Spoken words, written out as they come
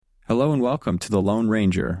Hello and welcome to The Lone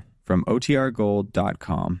Ranger from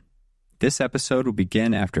OTRGold.com. This episode will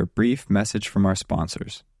begin after a brief message from our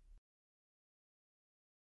sponsors.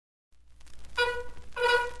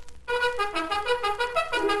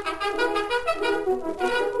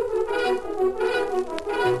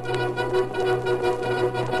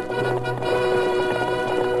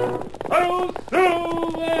 Hail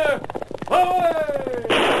Silver! Away!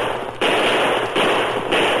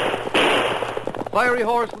 Fiery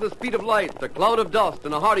horse with the speed of light, a cloud of dust,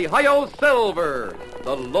 and a hearty hi-yo Silver,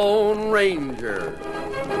 the Lone Ranger.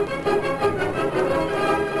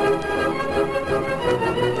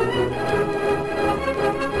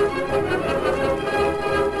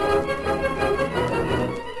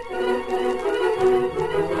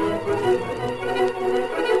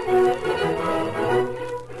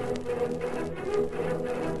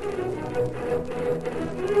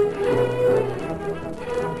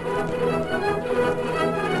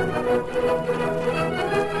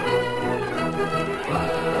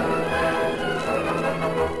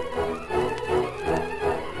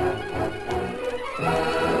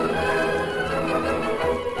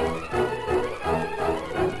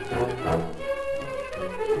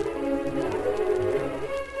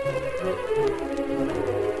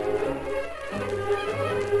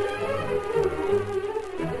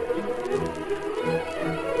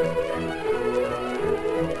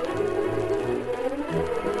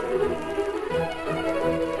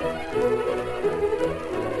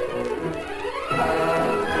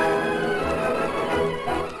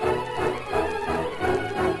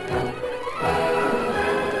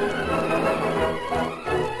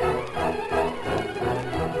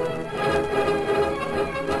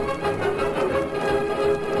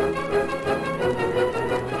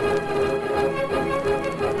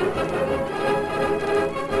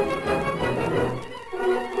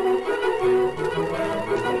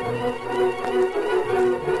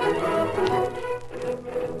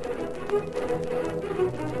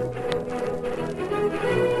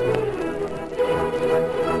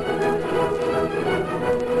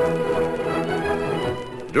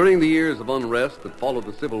 During the years of unrest that followed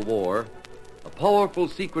the Civil War, a powerful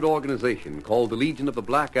secret organization called the Legion of the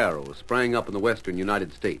Black Arrow sprang up in the western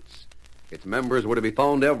United States. Its members were to be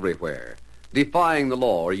found everywhere, defying the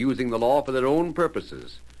law or using the law for their own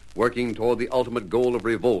purposes, working toward the ultimate goal of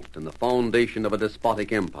revolt and the foundation of a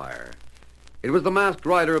despotic empire. It was the masked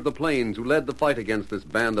rider of the plains who led the fight against this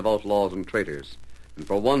band of outlaws and traitors, and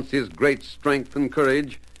for once his great strength and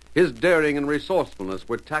courage, his daring and resourcefulness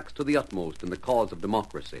were taxed to the utmost in the cause of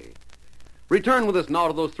democracy. Return with us now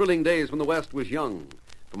to those thrilling days when the West was young.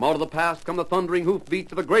 From out of the past come the thundering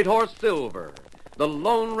hoofbeats of the great horse Silver. The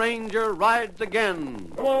Lone Ranger rides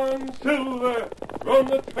again. Come on, Silver! Run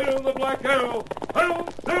the trail of the Black Arrow! Hail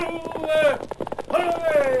Silver!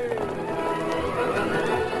 Away!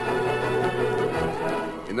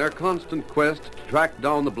 In their constant quest to track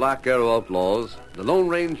down the Black Arrow outlaws, the Lone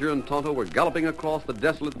Ranger and Tonto were galloping across the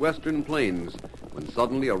desolate western plains when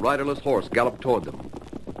suddenly a riderless horse galloped toward them.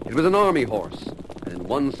 It was an army horse, and in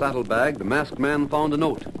one saddlebag the masked man found a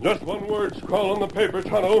note. Just one word scrawled on the paper,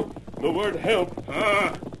 Tonto. The word help.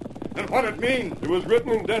 And what it mean? It was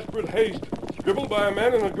written in desperate haste, scribbled by a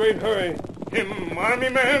man in a great hurry. Him army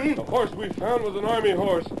man? The horse we found was an army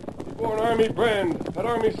horse. He bore an army brand, had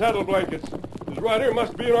army saddle blankets. His rider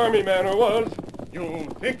must be an army man, or was. You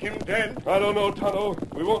think him dead? I don't know, Tonto.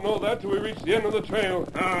 We won't know that till we reach the end of the trail.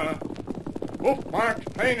 Hoof marks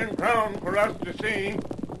plain and brown for us to see.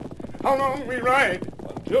 How long we ride?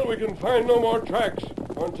 Until we can find no more tracks.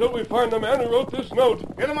 Or until we find the man who wrote this note.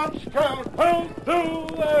 Get him up, Scout. Hail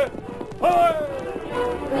Silver! Hi!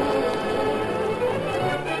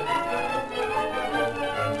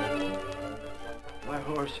 My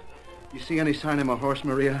horse. You see any sign of my horse,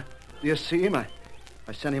 Maria? Do you see him? I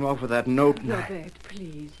sent him off with that note. Robert,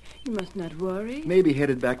 please. You must not worry. Maybe he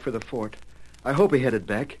headed back for the fort. I hope he headed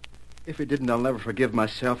back. If he didn't, I'll never forgive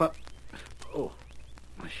myself. Oh,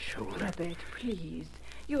 my shoulder. Robert, please.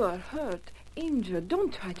 You are hurt, injured.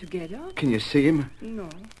 Don't try to get up. Can you see him? No.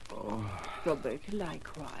 Oh. Robert, lie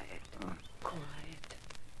quiet. Quiet.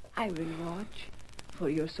 I will watch. For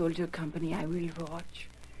your soldier company, I will watch.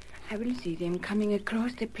 I will see them coming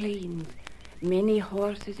across the plains. Many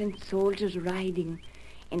horses and soldiers riding.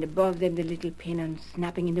 And above them the little pennons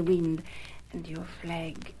snapping in the wind. And your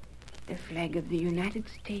flag. The flag of the United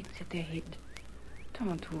States at their head.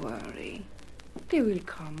 Don't worry. They will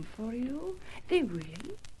come for you. They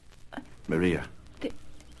will. Maria. They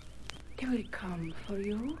will come for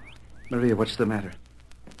you. Maria, what's the matter?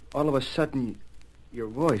 All of a sudden, your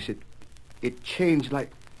voice, it changed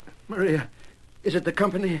like... Maria, is it the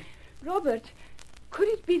company? Robert, Could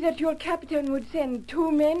it be that your captain would send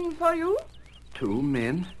 2 men for you? 2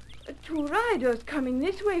 men? 2 riders coming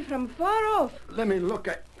this way from far off. Let me look.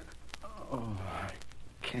 Oh, I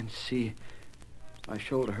can't see. My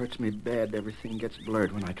shoulder hurts me bad. Everything gets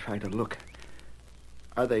blurred when I try to look.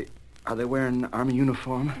 Are they wearing army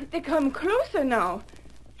uniform? They come closer now.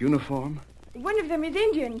 Uniform? One of them is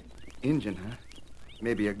Indian. Indian, huh?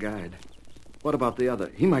 Maybe a guide. What about the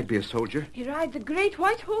other? He might be a soldier. He rides a great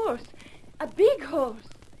white horse. A big horse.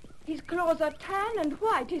 His clothes are tan and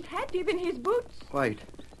white. His hat, even his boots. White.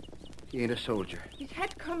 He ain't a soldier. His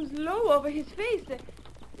hat comes low over his face.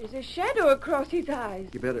 There's a shadow across his eyes.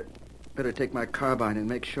 You better take my carbine and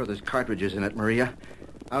make sure there's cartridges in it, Maria.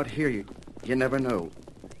 Out here, you never know.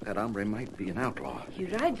 That hombre might be an outlaw. He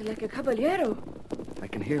rides like a caballero. I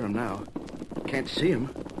can hear him now. Can't see him.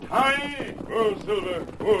 Hi! Whoa, Silver.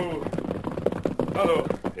 Whoa. Hello.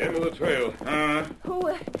 End of the trail.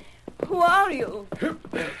 Who are you?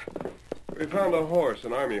 We found a horse,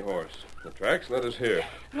 an army horse. The tracks led us here.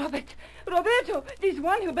 Roberto, this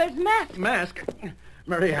one who bears mask. Mask?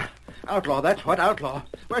 Maria. Outlaw, that's what, outlaw.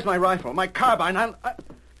 Where's my rifle? My carbine?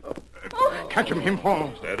 Catch him,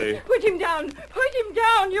 Paul. Steady. Put him down,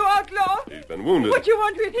 you outlaw. He's been wounded. What you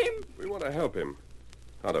want with him? We want to help him.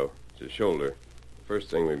 Otto, it's his shoulder. First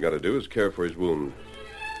thing we've got to do is care for his wound.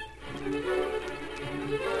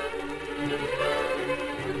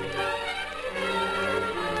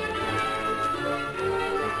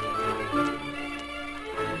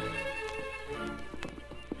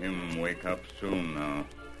 Him wake up soon now.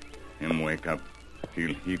 Him wake up.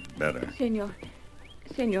 Feel heap better.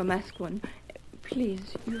 Senor Masked One, please,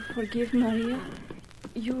 you forgive Maria.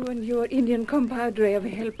 You and your Indian compadre have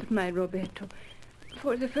helped my Roberto.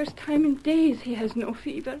 For the first time in days, he has no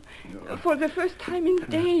fever. For the first time in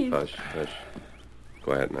days. Hush.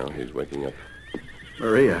 Quiet now. He's waking up.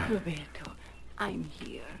 Maria. Roberto, I'm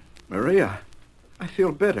here. Maria, I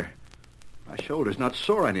feel better. My shoulder's not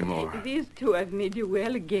sore anymore. These 2 have made you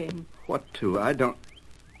well again. What 2? I don't...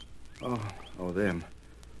 Oh, them.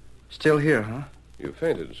 Still here, huh? You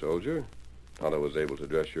fainted, soldier. Otto was able to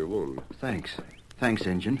dress your wound. Thanks,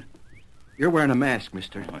 Injun. You're wearing a mask,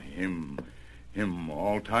 mister. Him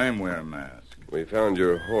all time wear mask. We found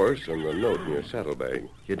your horse and the note in your saddlebag.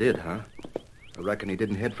 You did, huh? I reckon he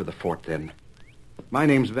didn't head for the fort then. My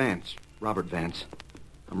name's Vance, Robert Vance.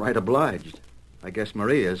 I'm right obliged. I guess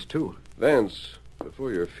Maria is, too. Vance,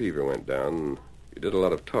 before your fever went down, you did a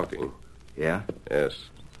lot of talking. Yeah? Yes.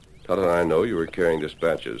 Toto and I know you were carrying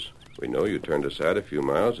dispatches. We know you turned aside a few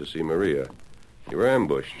miles to see Maria. You were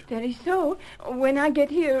ambushed. That is so. When I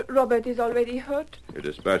get here, Robert is already hurt. Your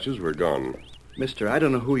dispatches were gone. Mister, I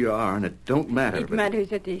don't know who you are, and it don't matter. It matters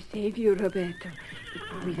that they save you, Roberto.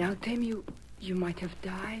 Without them, you might have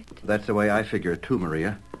died. That's the way I figure it, too,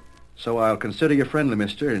 Maria. So I'll consider you friendly,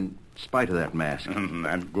 mister, in spite of that mask.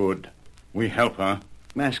 That's good. We help, huh?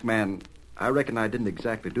 Masked man, I reckon I didn't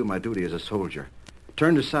exactly do my duty as a soldier.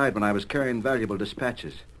 Turned aside when I was carrying valuable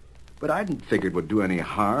dispatches. But I didn't figure it would do any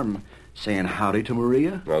harm saying howdy to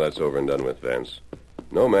Maria. Now, that's over and done with, Vance.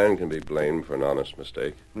 No man can be blamed for an honest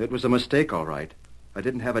mistake. It was a mistake, all right. I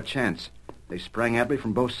didn't have a chance. They sprang at me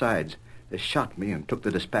from both sides. They shot me and took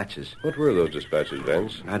the dispatches. What were those dispatches,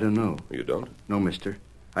 Vance? I don't know. You don't? No, mister.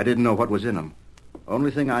 I didn't know what was in them.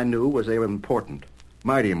 Only thing I knew was they were important.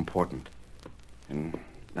 Mighty important. And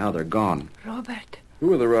now they're gone. Robert. Who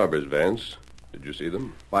were the robbers, Vance? Did you see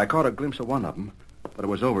them? Well, I caught a glimpse of one of them, but it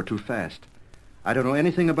was over too fast. I don't know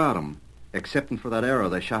anything about them, excepting for that arrow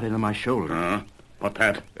they shot into my shoulder. What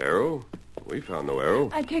that? Arrow? We found no arrow.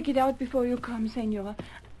 I take it out before you come, senor.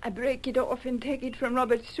 I break it off and take it from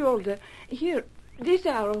Robert's shoulder. Here, this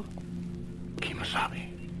arrow. Kemosabe.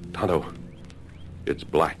 Tonto, it's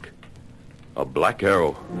black. A black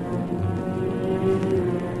arrow.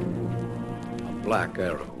 A black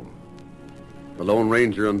arrow. The Lone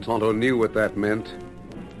Ranger and Tonto knew what that meant.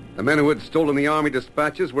 The men who had stolen the army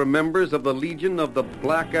dispatches were members of the Legion of the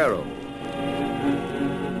Black Arrow.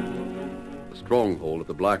 The stronghold of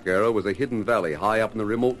the Black Arrow was a hidden valley high up in the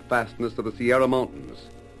remote fastness of the Sierra Mountains.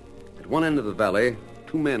 At one end of the valley,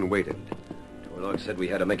 2 men waited. Torlock said we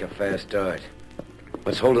had to make a fast start.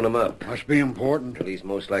 What's holding him up? Must be important. He's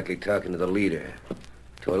most likely talking to the leader.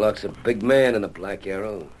 Torlock's a big man in the Black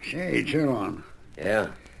Arrow. Say, chill on. Yeah?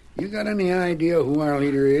 You got any idea who our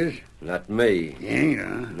leader is? Not me. You ain't,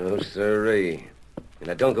 huh? No, sirree. And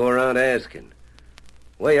I don't go around asking.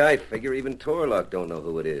 Way I figure, even Torlock don't know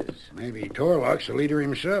who it is. Maybe Torlock's the leader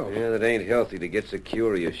himself. Yeah, that ain't healthy to get so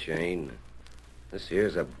curious, Shane. This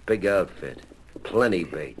here's a big outfit. Plenty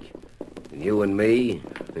big. And you and me,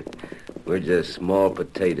 we're just small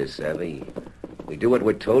potatoes, savvy? We do what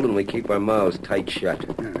we're told and we keep our mouths tight shut.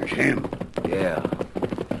 It's him. Yeah.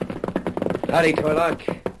 Howdy, Torlock.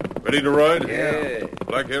 Ready to ride? Yeah.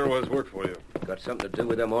 Black Arrow has work for you. Got something to do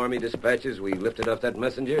with them Army dispatches we lifted off that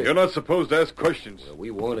messenger? You're not supposed to ask questions. Well,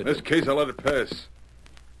 we wanted In this to. case, I'll let it pass.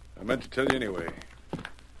 I meant to tell you anyway.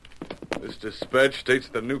 This dispatch states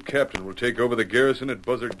the new captain will take over the garrison at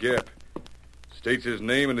Buzzard Gap. States his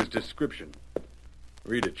name and his description.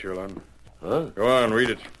 Read it, Sherlon. Huh? Go on, read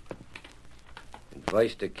it.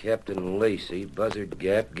 Advice to Captain Lacey, Buzzard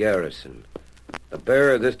Gap Garrison. The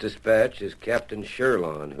bearer of this dispatch is Captain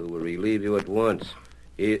Sherlon, who will relieve you at once.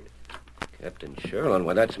 Captain Sherlon?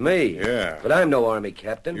 Why, that's me. Yeah. But I'm no Army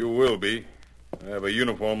captain. You will be. I have a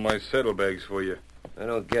uniform in my saddlebags for you. I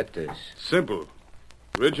don't get this. Simple.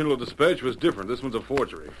 Original dispatch was different. This one's a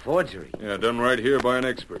forgery. Forgery? Yeah, done right here by an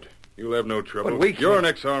expert. You'll have no trouble. But we can't... You're an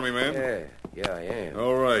ex-Army man. Yeah, I am.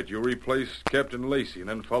 All right, you replace Captain Lacey and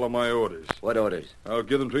then follow my orders. What orders? I'll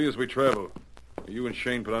give them to you as we travel. You and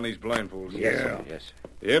Shane put on these blindfolds. Yes, sir. Yes, sir.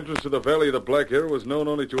 The entrance to the Valley of the Black Arrow is known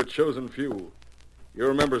only to a chosen few.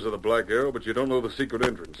 You're members of the Black Arrow, but you don't know the secret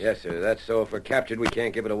entrance. Yes, sir. That's so. If we're captured, we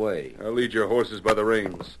can't give it away. I'll lead your horses by the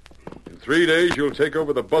reins. In 3 days, you'll take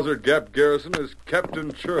over the Buzzard Gap garrison as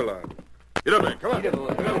Captain Sherlon. Get up there. Come on. Get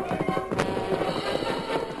up.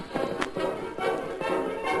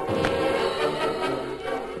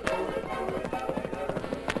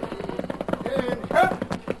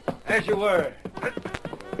 As you were.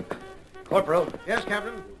 Corporal, Yes,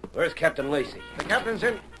 Captain. where's Captain Lacey? The captain's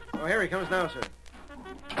in. Oh, here he comes now, sir.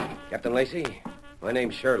 Captain Lacey, my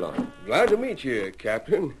name's Sherlon. Glad to meet you,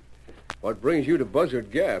 Captain. What brings you to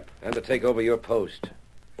Buzzard Gap? I'm to take over your post.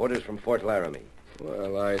 Orders from Fort Laramie.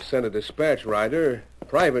 Well, I sent a dispatch rider,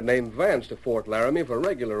 private named Vance, to Fort Laramie for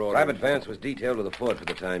regular orders. Private Vance was detailed to the fort for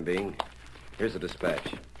the time being. Here's the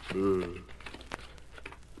dispatch.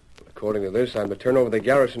 According to this, I'm to turn over the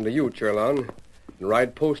garrison to you, Sherlon, and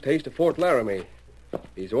ride post-haste to Fort Laramie.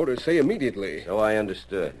 These orders say immediately. So I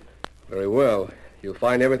understood. Very well. You'll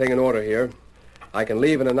find everything in order here. I can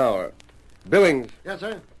leave in an hour. Billings, Yes,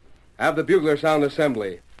 sir. have the bugler sound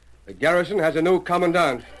assembly. The garrison has a new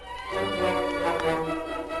commandant.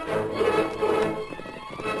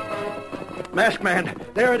 Masked man,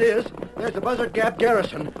 there it is. There's the Buzzard Gap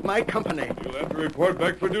Garrison, my company. You'll have to report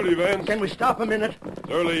back for duty, Vance. Can we stop a minute?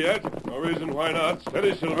 It's early yet. No reason why not.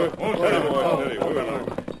 Steady, Silver. Oh, steady, boy. Steady. Move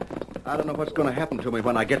along. I don't know what's going to happen to me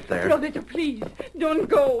when I get there. Roberto, please, don't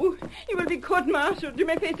go. You will be court-martialed. You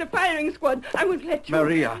may face a firing squad. I won't let you.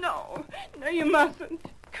 Maria. No, you mustn't.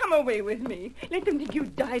 Come away with me. Let them think you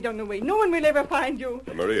died on the way. No one will ever find you.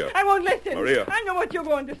 Maria. I won't listen. Maria. I know what you're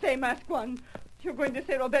going to say, Masked One. You're going to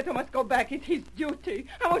say Roberto must go back. It's his duty.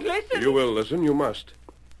 I won't listen. You will listen. You must.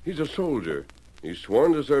 He's a soldier. He's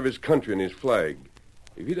sworn to serve his country and his flag.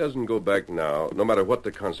 If he doesn't go back now, no matter what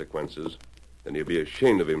the consequences, then he'll be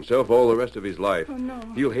ashamed of himself all the rest of his life. Oh, no.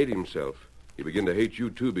 He'll hate himself. He'll begin to hate you,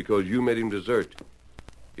 too, because you made him desert.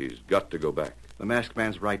 He's got to go back. The masked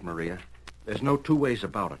man's right, Maria. There's no two ways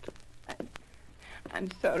about it. I'm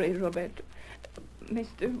sorry, Roberto.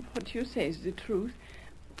 Mister, what you say is the truth.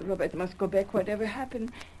 Robert must go back whatever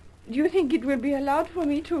happened. Do you think it will be allowed for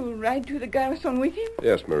me to ride to the garrison with him?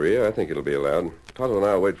 Yes, Maria, I think it'll be allowed. Tonto and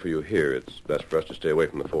I'll wait for you here. It's best for us to stay away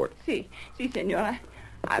from the fort. Si, senor.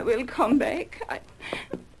 I will come back.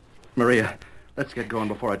 Maria, let's get going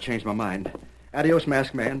before I change my mind. Adios,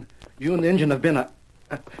 masked man. You and the Injun have been a...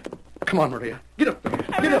 Come on, Maria. Get up.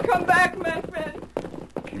 I will come back, my friend.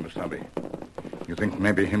 Kimasabi, you think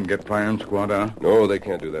maybe him get firing squad, huh? No, they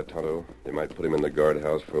can't do that, Tonto. They might put him in the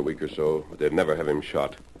guardhouse for a week or so, but they'd never have him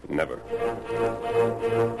shot. Never.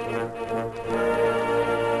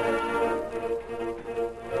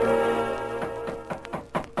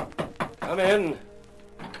 Come in.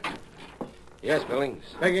 Yes, Billings.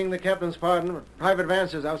 Begging the captain's pardon, but Private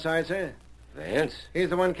Vance is outside, sir. Vance? He's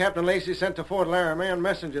the one Captain Lacey sent to Fort Laramie on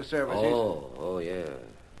messenger service. Oh, yeah.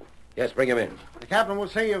 Yes, bring him in. The captain will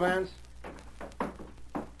see you, Vance.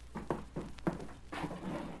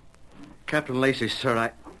 Captain Lacey,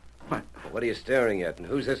 sir, What are you staring at, and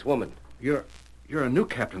who's this woman? You're a new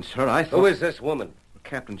captain, sir. I thought... Who is this woman?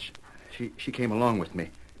 Captain, she came along with me.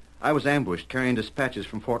 I was ambushed carrying dispatches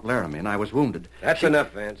from Fort Laramie, and I was wounded. That's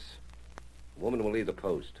enough, Vance. The woman will leave the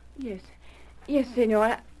post. Yes,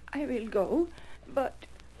 senor. I will go. But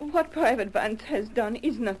what Private Vance has done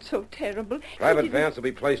is not so terrible. Private Vance will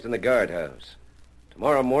be placed in the guardhouse.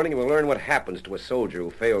 Tomorrow morning we'll learn what happens to a soldier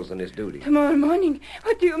who fails in his duty. Tomorrow morning?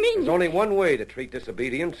 What do you mean? There's only one way to treat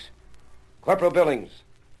disobedience. Corporal Billings,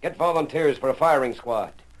 get volunteers for a firing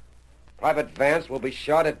squad. Private Vance will be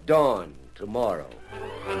shot at dawn tomorrow.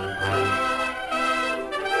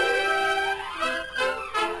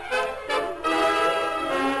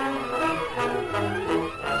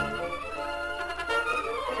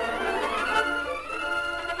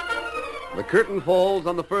 curtain falls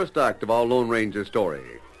on the first act of our Lone Ranger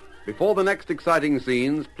story. Before the next exciting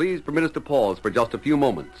scenes, please permit us to pause for just a few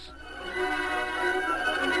moments.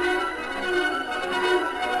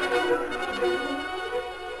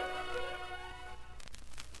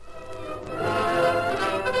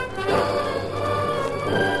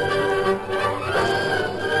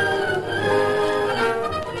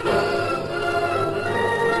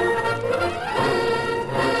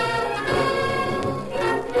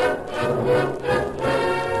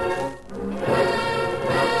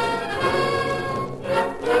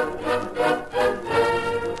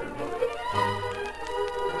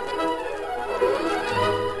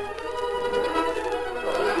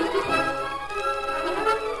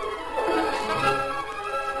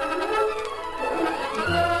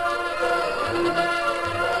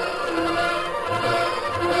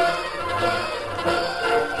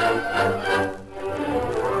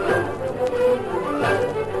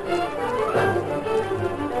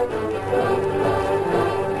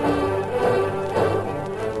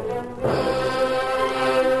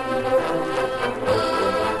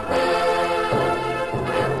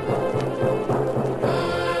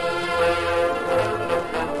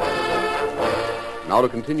 Now to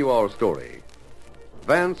continue our story.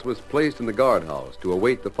 Vance was placed in the guardhouse to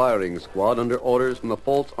await the firing squad under orders from the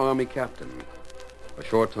false army captain. A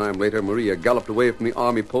short time later, Maria galloped away from the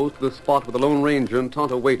army post to the spot where the Lone Ranger and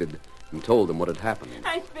Tonto waited and told them what had happened.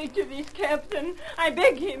 I speak to this captain. I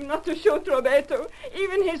beg him not to shoot Roberto.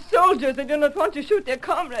 Even his soldiers, they do not want to shoot their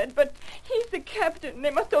comrade, but he's the captain.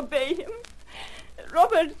 They must obey him.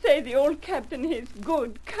 Robert say the old captain is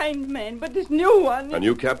good, kind man, but this new one... A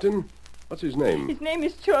new captain? What's his name? His name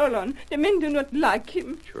is Churlon. The men do not like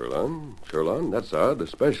him. Churlon? That's odd,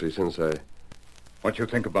 especially since I... What you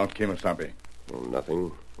think about Kemosabe? Oh,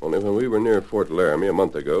 nothing. Only when we were near Fort Laramie a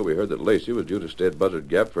month ago, we heard that Lacey was due to stay at Buzzard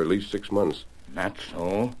Gap for at least 6 months. That's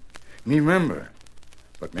so. Me remember.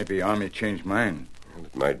 But maybe Army changed mind. Well,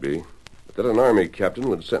 it might be. But that an Army captain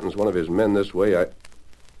would sentence one of his men this way,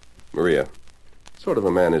 Maria, what sort of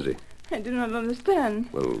a man is he? I do not understand.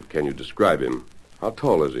 Well, can you describe him? How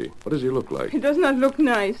tall is he? What does he look like? He does not look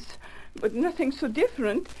nice, but nothing so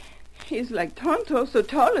different. He is like Tonto, so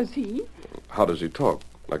tall as he. How does he talk?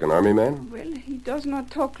 Like an army man? Well, he does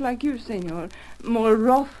not talk like you, senor. More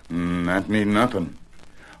rough. That mean nothing.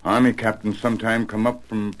 Army captains sometime come up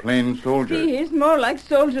from plain soldier. He is more like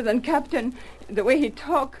soldier than captain. The way he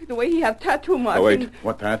talk, the way he have tattoo marks. Oh, wait.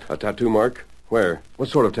 What that? A tattoo mark? Where? What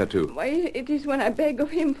sort of tattoo? Why, it is when I beg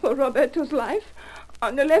of him for Roberto's life.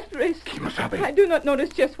 On the left wrist. Kemosabe. I do not notice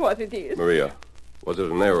just what it is. Maria, was it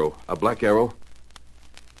an arrow? A black arrow?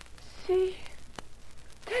 See,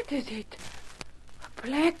 that is it. A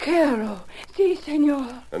black arrow. See,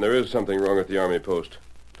 senor. And there is something wrong at the army post.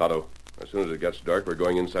 Tonto, as soon as it gets dark, we're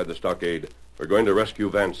going inside the stockade. We're going to rescue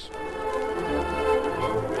Vance.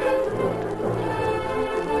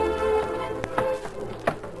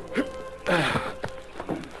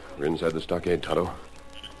 We're inside the stockade, Tonto.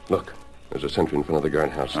 Look. There's a sentry in front of the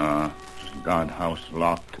guardhouse. Guardhouse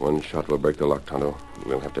locked. One shot will break the lock, Tonto.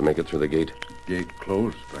 We'll have to make it through the gate. Gate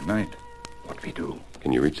closed for night. What we do?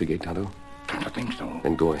 Can you reach the gate, Tonto? I think so.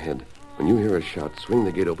 Then go ahead. When you hear a shot, swing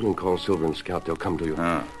the gate open and call Silver and Scout. They'll come to you.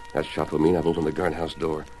 That shot will mean I've opened the guardhouse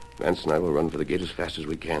door. Vance and I will run for the gate as fast as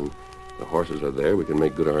we can. The horses are there. We can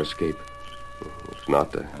make good our escape. If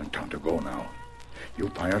not, Tonto, go now. You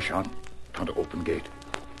fire shot. Tonto, open gate.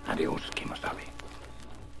 Adios, Kemosabe.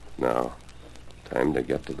 Now, time to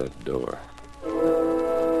get to the door.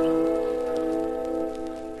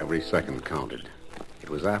 Every second counted. It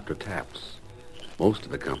was after taps. Most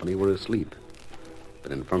of the company were asleep.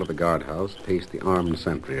 But in front of the guardhouse paced the armed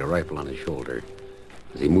sentry, a rifle on his shoulder.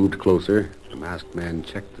 As he moved closer, the masked man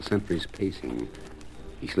checked the sentry's pacing.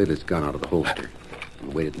 He slid his gun out of the holster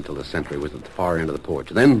and waited until the sentry was at the far end of the porch.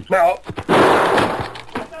 Then... Now!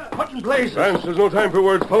 What in blazes? Vance, there's no time for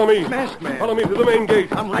words. Follow me. Masked man. Follow me to the main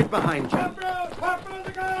gate. I'm right behind you. Corporal,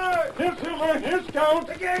 the guard! Here's Silver, here's Scout.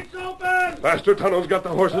 The gate's open! Faster, Tonto's got the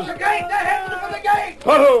horses. The gate, the heads for the gate!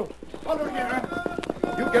 Tonto! Follow here.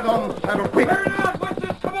 You get on the saddle quick. Hurry up, what's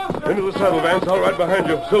this? Come on, sir. Into the saddle, Vance. I'll ride behind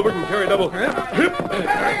you. Silver can carry double. Get him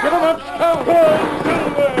up, Scout. Come on,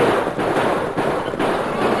 Silver!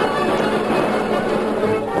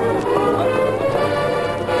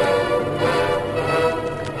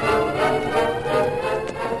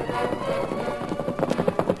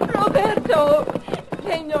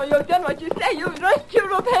 Senor, you've done what you say. You rescued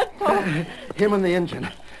Roberto. Him and the engine.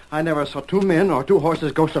 I never saw 2 men or 2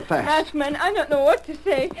 horses go so fast. Ashman, I don't know what to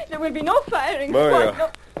say. There will be no firing.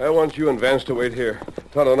 Maria, I want you and Vance to wait here.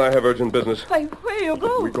 Tonto and I have urgent business. Why, where you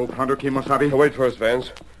go? We go pronto, Kemosabe. Wait for us,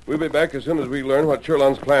 Vance. We'll be back as soon as we learn what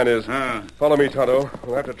Churlon's plan is. Follow me, Tonto.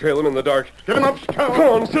 We'll have to trail them in the dark. Get him up, Scout. Come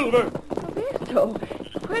on, Silver. Roberto,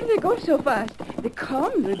 where do they go so fast? They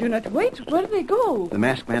come, they do not wait. Where do they go? The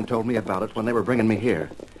masked man told me about it when they were bringing me here.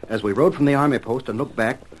 As we rode from the army post and looked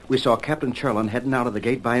back, we saw Captain Churlon heading out of the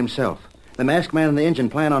gate by himself. The masked man and the Injun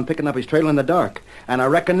plan on picking up his trail in the dark, and I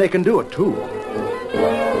reckon they can do it, too.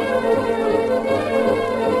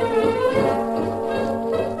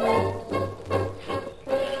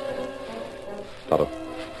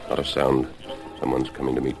 Not a sound. Someone's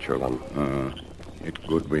coming to meet Churlon. It's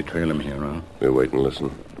good we trail him here, huh? We'll wait and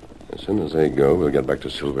listen. As soon as they go, we'll get back to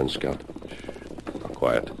Silver and Scout.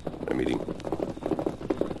 Quiet. They're meeting.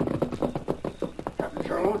 Captain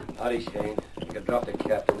Churlon? Howdy, Shane. You can drop the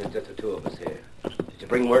captain. There's just the two of us here. Did you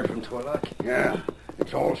bring word from Torlock? Yeah,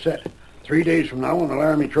 it's all set. 3 days from now on the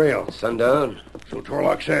Laramie Trail. Sundown? So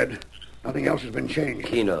Torlock said. Nothing else has been changed.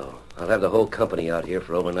 Keno. I'll have the whole company out here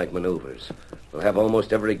for overnight maneuvers. We'll have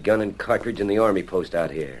almost every gun and cartridge in the army post out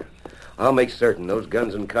here. I'll make certain those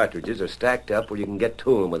guns and cartridges are stacked up where you can get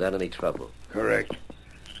to them without any trouble. Correct.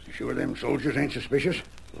 You sure them soldiers ain't suspicious?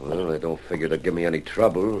 Well, they don't figure to give me any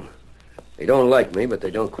trouble. They don't like me, but they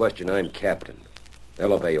don't question I'm captain.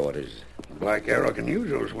 They'll obey orders. Black Arrow can use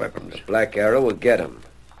those weapons. Black Arrow will get them.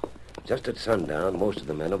 Just at sundown, most of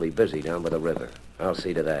the men will be busy down by the river. I'll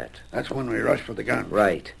see to that. That's when we rush for the guns.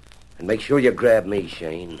 Right. And make sure you grab me,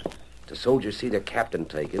 Shane. If the soldiers see their captain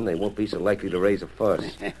taken, they won't be so likely to raise a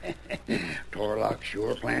fuss. Torlock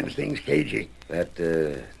sure plans things cagey. That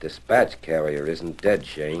dispatch carrier isn't dead,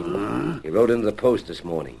 Shane. He rode into the post this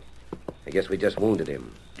morning. I guess we just wounded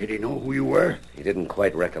him. Did he know who you were? He didn't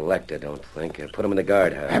quite recollect, I don't think. I put him in the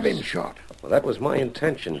guardhouse. Have him shot. Well, that was my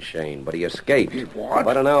intention, Shane, but he escaped. He what?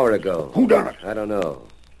 About an hour ago. Who done it? I don't know.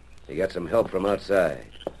 He got some help from outside.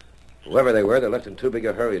 Whoever they were, they left in too big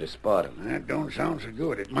a hurry to spot him. That don't sound so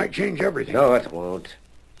good. It might change everything. No, it won't.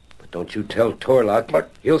 But don't you tell Torlock. But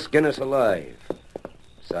he'll skin us alive.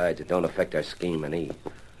 Besides, it don't affect our scheme any.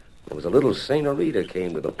 There was a little Senorita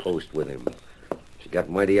came to the post with him. She got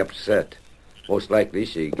mighty upset. Most likely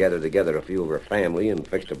she gathered together a few of her family and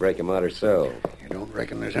fixed to break him out herself. You don't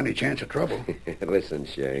reckon there's any chance of trouble? Listen,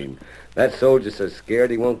 Shane. That soldier's so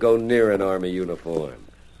scared he won't go near an army uniform.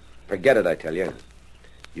 Forget it, I tell you.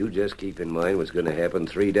 You just keep in mind what's going to happen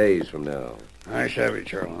 3 days from now. I savvy,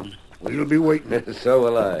 Churlon. We'll be waiting. So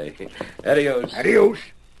will I. Adios. Adios.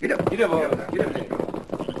 Get up. Get up, boy. Get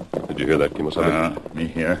up. Did you hear that, Kimosabe? Me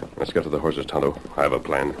here. Let's get to the horses, Tonto. I have a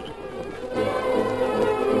plan.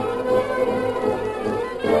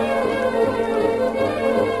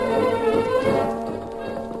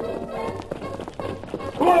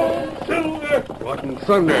 What in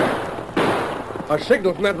thunder? A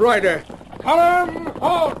signal from that rider. Column,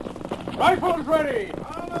 halt! Rifles ready!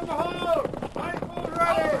 Column, halt! Rifles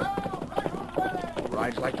ready!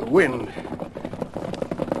 Rides like the wind.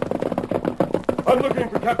 I'm looking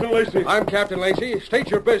for Captain Lacey. I'm Captain Lacey. State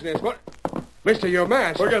your business. What? Mister, your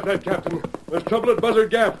mask. Forget that, Captain. There's trouble at Buzzard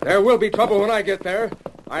Gap. There will be trouble when I get there.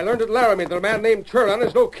 I learned at Laramie that a man named Churlon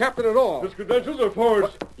is no captain at all. His credentials are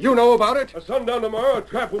forged. You know about it? At sundown tomorrow, a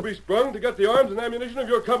trap will be sprung to get the arms and ammunition of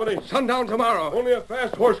your company. Sundown tomorrow. Only a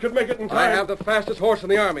fast horse could make it in time. I have the fastest horse in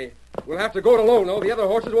the army. We'll have to go it alone, though. The other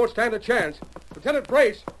horses won't stand a chance. Lieutenant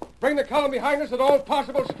Brace, bring the column behind us at all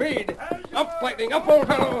possible speed. Up, Lightning. Up, old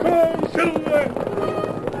fellow. Come on, Silver.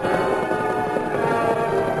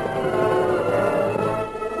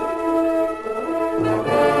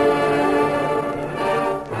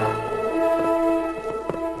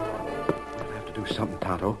 Something,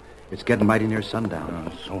 Tonto. It's getting mighty near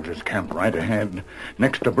sundown. Soldiers camp right ahead,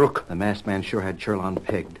 next to Brook. The masked man sure had Churlon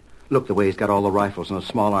pegged. Look the way he's got all the rifles and the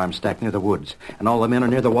small arms stacked near the woods. And all the men are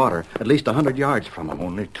near the water, at least 100 yards from him.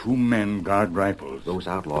 Only 2 men guard rifles. Those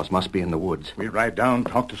outlaws must be in the woods. We ride down,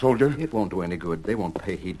 talk to soldier? It won't do any good. They won't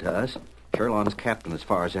pay heed to us. Churlon's captain as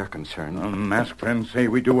far as they're concerned. Masked friends say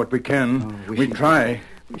we do what we can. We try.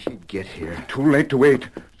 We should get here. Too late to wait.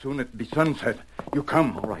 Soon it'll be sunset. You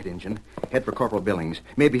come. All right, Injun. Head for Corporal Billings.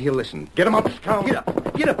 Maybe he'll listen. Get him up, Scout. Get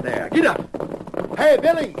up. Get up there. Get up. Hey,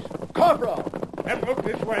 Billings! Corporal! And look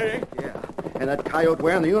this way. Yeah. And that coyote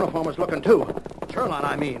wearing the uniform is looking, too. Churlon,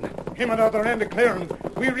 I mean. Him at other end of clearing.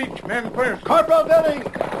 We reach men first. Corporal Billings!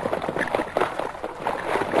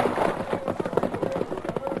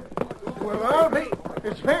 Well, I'll be...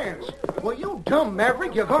 It's Vance. Well, you dumb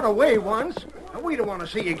maverick. You got away once. We don't want to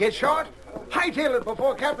see you get shot. Hightail it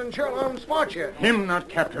before Captain Churlon spots you. Him not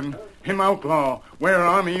captain. Him outlaw. Wear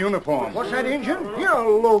army uniform. What's that, Injun? You're a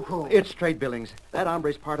loco. It's straight, Billings. That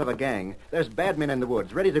hombre's part of a gang. There's bad men in the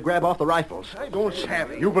woods, ready to grab off the rifles. I don't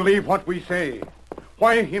savvy. You believe what we say.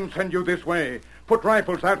 Why him send you this way? Put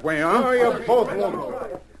rifles that way, huh? Oh, you're both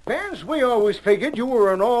local. Vance, we always figured you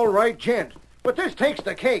were an all-right gent. But this takes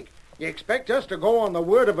the cake. You expect us to go on the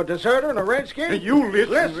word of a deserter and a redskin? Hey, you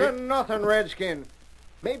listen. Listen, nothing, redskin.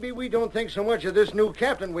 Maybe we don't think so much of this new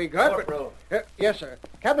captain we got, Corporal. but... yes, sir.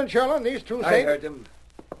 Captain Sherlin, these two I say... heard them.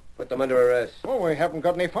 Put them under arrest. Oh, we haven't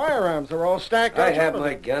got any firearms. They're all stacked I out. have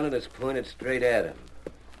my gun and it's pointed straight at him.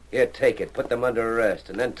 Here, take it. Put them under arrest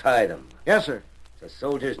and then tie them. Yes, sir. It's a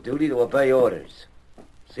soldier's duty to obey orders.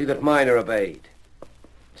 See that mine are obeyed.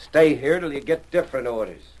 Stay here till you get different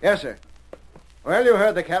orders. Yes, sir. Well, you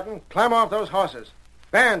heard the captain. Climb off those horses.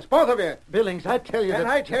 Vance, both of you. Billings, I tell you And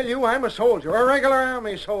I tell you, I'm a soldier, a regular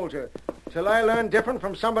army soldier. Till I learn different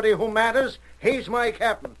from somebody who matters, he's my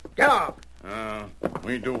captain. Get off.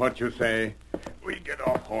 We do what you say. We get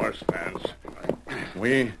off horse, Vance.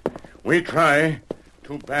 We try.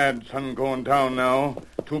 Too bad sun going down now.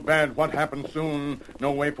 Too bad what happens soon.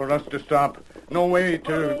 No way for us to stop. No way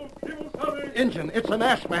to... Injun, it's an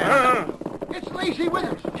ass man. It's Lacey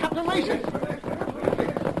Withers. Captain Lacey.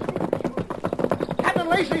 Captain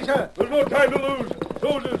Lacey, sir. There's no time to lose.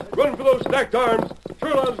 Soldiers, run for those stacked arms.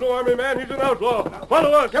 Sherlock's no army man. He's an outlaw.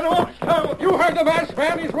 Follow us. Get off. You heard the masked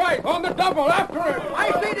man. He's right. On the double. After him.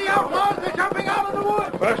 I see the outlaws. They're jumping out of the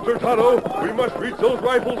woods. Faster, Tonto. We must reach those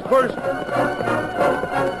rifles first.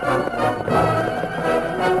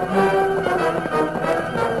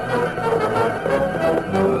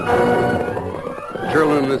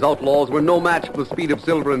 Sherlin and his outlaws were no match for the speed of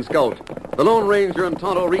Silver and Scout. The Lone Ranger and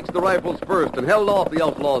Tonto reached the rifles first and held off the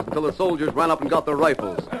outlaws until the soldiers ran up and got their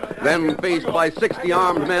rifles. Then, faced by 60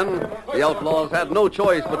 armed men, the outlaws had no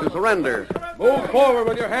choice but to surrender. Move forward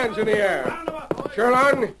with your hands in the air.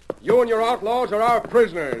 Sherlin, you and your outlaws are our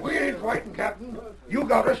prisoners. We ain't fighting, Captain. You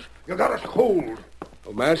got us. You got us cold.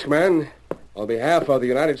 Oh, Masked Man, on behalf of the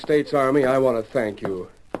United States Army, I want to thank you.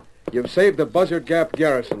 You've saved the Buzzard Gap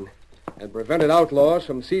garrison and prevented outlaws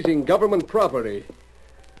from seizing government property.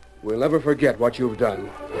 We'll never forget what you've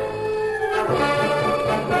done.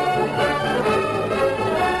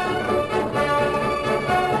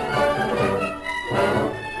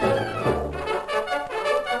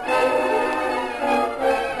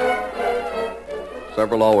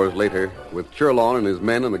 Several hours later, with Sherlon and his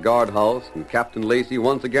men in the guardhouse and Captain Lacey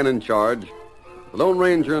once again in charge, the Lone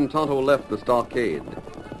Ranger and Tonto left the stockade.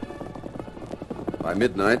 By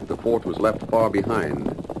midnight, the fort was left far behind.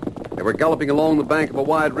 They were galloping along the bank of a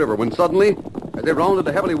wide river when suddenly, as they rounded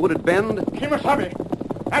a heavily wooded bend...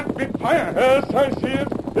 Kimasabi! That big fire! Yes, I see it.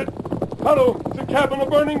 Tonto, it's a cabin, a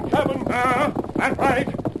burning cabin. That's right.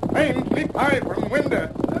 Flames leap high from window.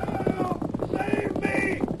 Save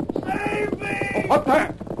me! Save me! Oh, what's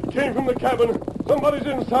that? It came from the cabin. Somebody's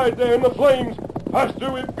inside there in the flames.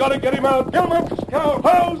 Faster, we've got to get him out. Get him up, Scout.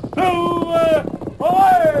 Ho, Silver!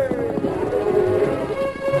 Away!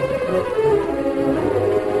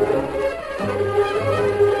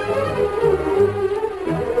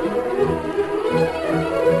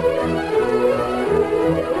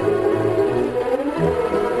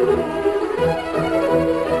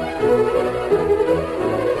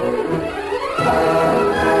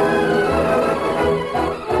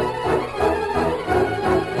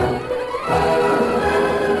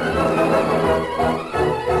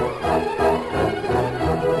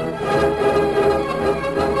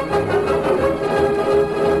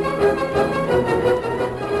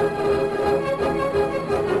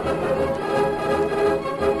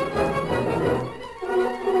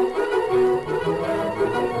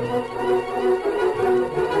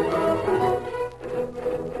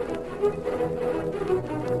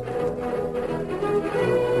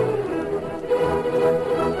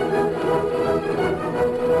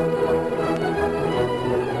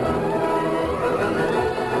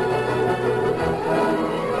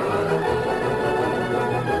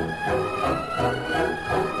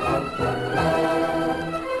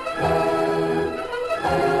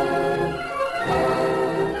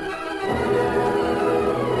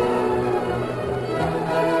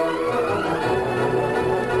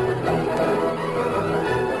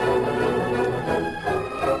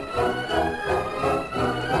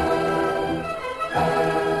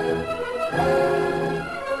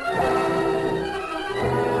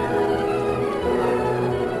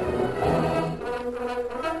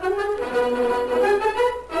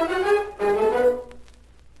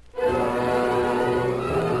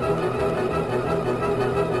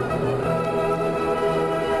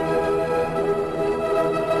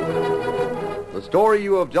 The story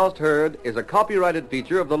you have just heard is a copyrighted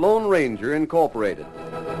feature of the Lone Ranger, Incorporated.